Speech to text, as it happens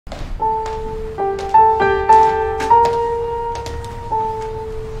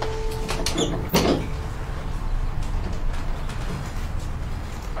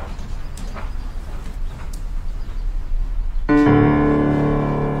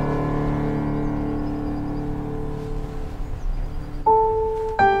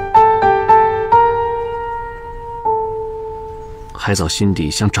海藻心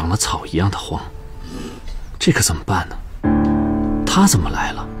底像长了草一样的慌，这可怎么办呢？他怎么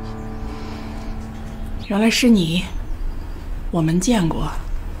来了？原来是你，我们见过。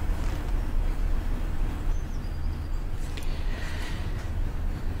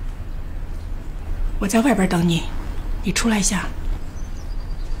我在外边等你，你出来一下。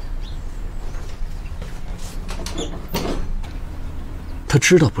他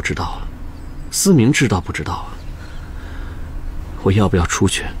知道不知道啊？思明知道不知道啊？我要不要出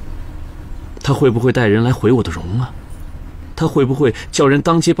去？他会不会带人来毁我的容啊？他会不会叫人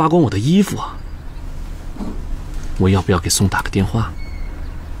当街扒光我的衣服啊？我要不要给宋打个电话？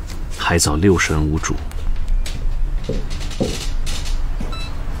海藻六神无主。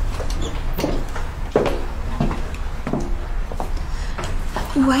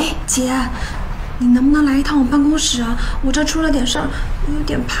喂，姐，你能不能来一趟我办公室啊？我这出了点事儿，我有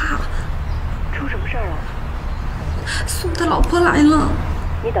点怕。出什么事儿了？宋他老婆来了。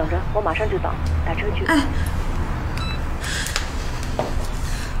你等着，我马上就到，打车去。哎。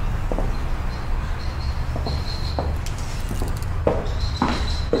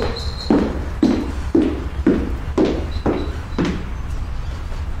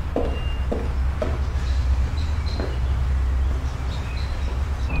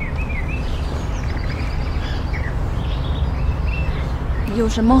有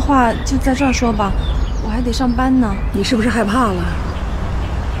什么话就在这儿说吧，我还得上班呢。你是不是害怕了？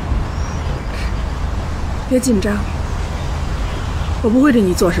别紧张，我不会对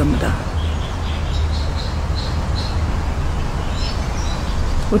你做什么的。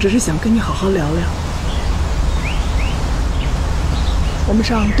我只是想跟你好好聊聊。我们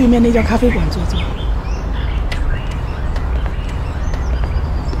上对面那家咖啡馆坐坐。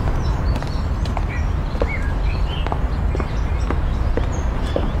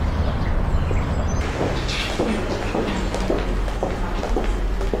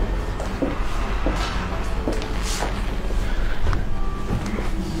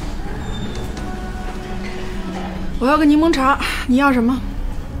我要个柠檬茶，你要什么？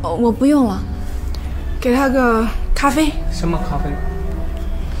我不用了。给他个咖啡。什么咖啡？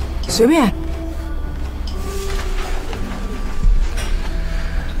随便。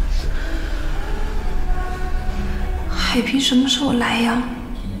海平什么时候来呀？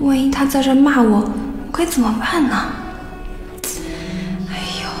万一他在这骂我，我该怎么办呢？哎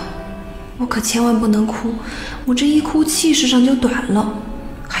呦，我可千万不能哭，我这一哭气势上就短了。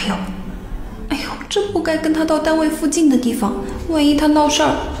还有。真不该跟他到单位附近的地方，万一他闹事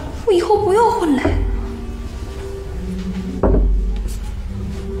儿，我以后不要混来。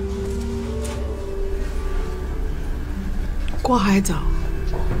郭海藻，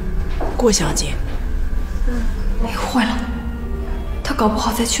郭小姐。哎呦，坏了，他搞不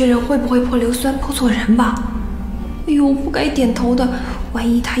好在确认会不会泼硫酸泼错人吧？哎呦，我不该点头的，万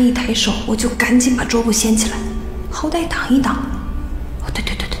一他一抬手，我就赶紧把桌布掀起来，好歹挡一挡。哦，对。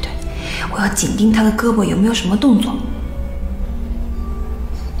我要紧盯他的胳膊有没有什么动作。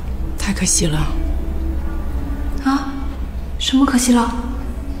太可惜了。啊？什么可惜了？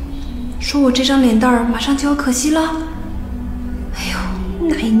说我这张脸蛋儿马上就要可惜了？哎呦，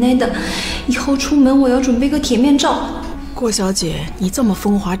奶奶的！以后出门我要准备个铁面罩。郭小姐，你这么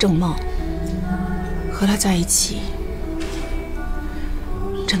风华正茂，和他在一起，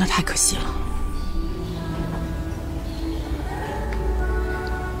真的太可惜了。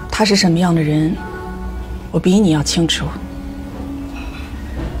他是什么样的人，我比你要清楚。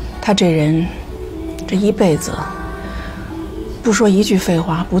他这人，这一辈子不说一句废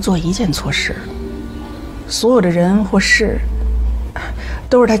话，不做一件错事，所有的人或事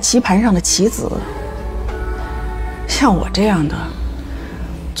都是他棋盘上的棋子。像我这样的，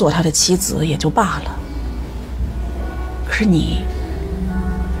做他的棋子也就罢了。可是你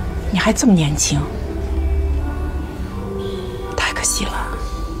还这么年轻，太可惜了。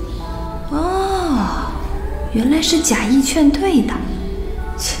哦，原来是假意劝退的，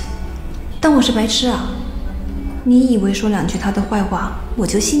切，当我是白痴啊？你以为说两句他的坏话，我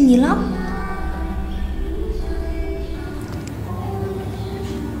就信你了？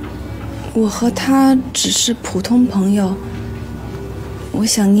我和他只是普通朋友，我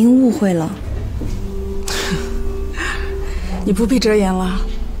想您误会了。你不必遮掩了，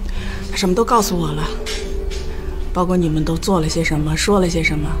他什么都告诉我了，包括你们都做了些什么，说了些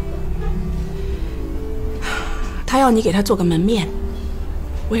什么。他要你给他做个门面，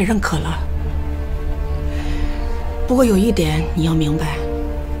我也认可了。不过有一点你要明白，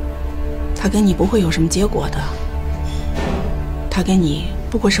他跟你不会有什么结果的，他跟你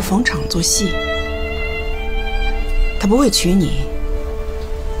不过是逢场作戏，他不会娶你，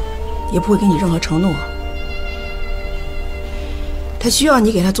也不会给你任何承诺。他需要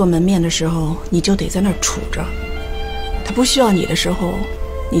你给他做门面的时候，你就得在那儿杵着；他不需要你的时候，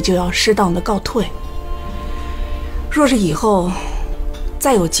你就要适当的告退。若是以后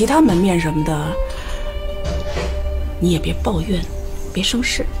再有其他门面什么的，你也别抱怨，别生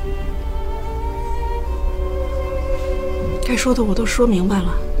事。该说的我都说明白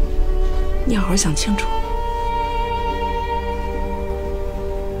了，你好好想清楚。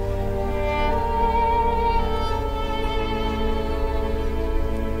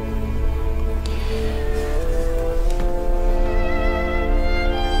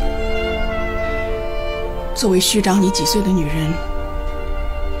作为虚长你几岁的女人，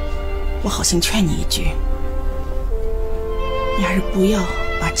我好心劝你一句，你还是不要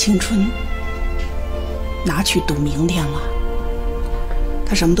把青春拿去赌明天了。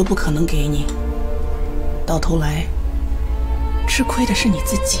他什么都不可能给你，到头来吃亏的是你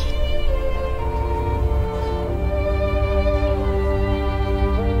自己。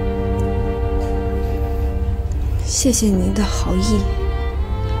谢谢您的好意。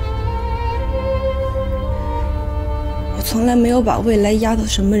我从来没有把未来压到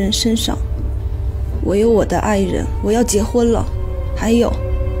什么人身上。我有我的爱人，我要结婚了。还有，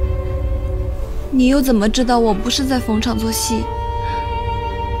你又怎么知道我不是在逢场作戏？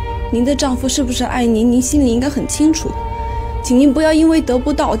您的丈夫是不是爱您，您心里应该很清楚。请您不要因为得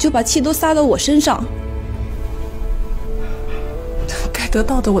不到就把气都撒到我身上。该得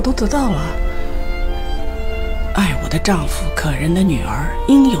到的我都得到了。爱我的丈夫，可人的女儿，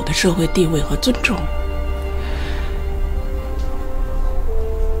应有的社会地位和尊重。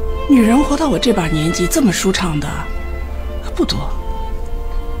女人活到我这把年纪，这么舒畅的不多，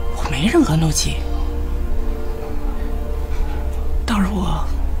我没任何怒气。倒是我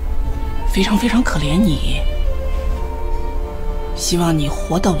非常非常可怜你，希望你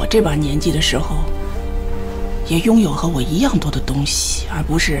活到我这把年纪的时候，也拥有和我一样多的东西，而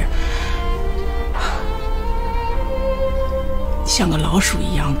不是像个老鼠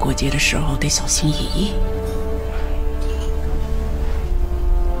一样，过节的时候得小心翼翼。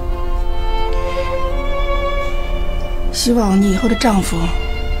希望你以后的丈夫，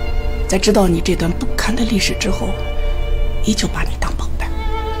在知道你这段不堪的历史之后，依旧把你当宝贝。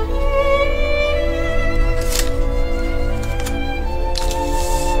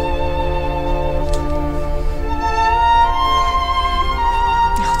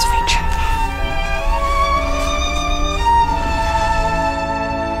你好自为之。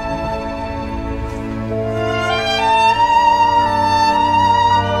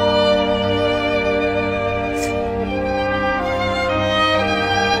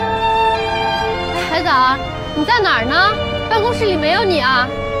你在哪儿呢？办公室里没有你啊！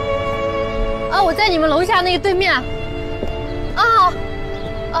啊，我在你们楼下那个对面。啊，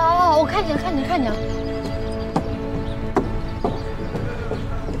哦，我看见了，看见了，看见了。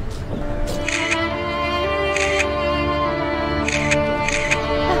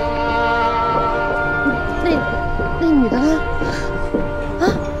那女的呢？啊，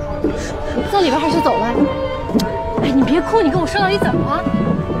在里边还是走了？哎，你别哭，你跟我说到底怎么了？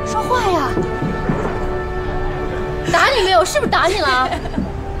说话呀！打你没有？是不是打你了？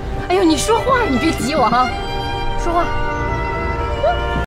哎呦，你说话，你别急我哈，说话。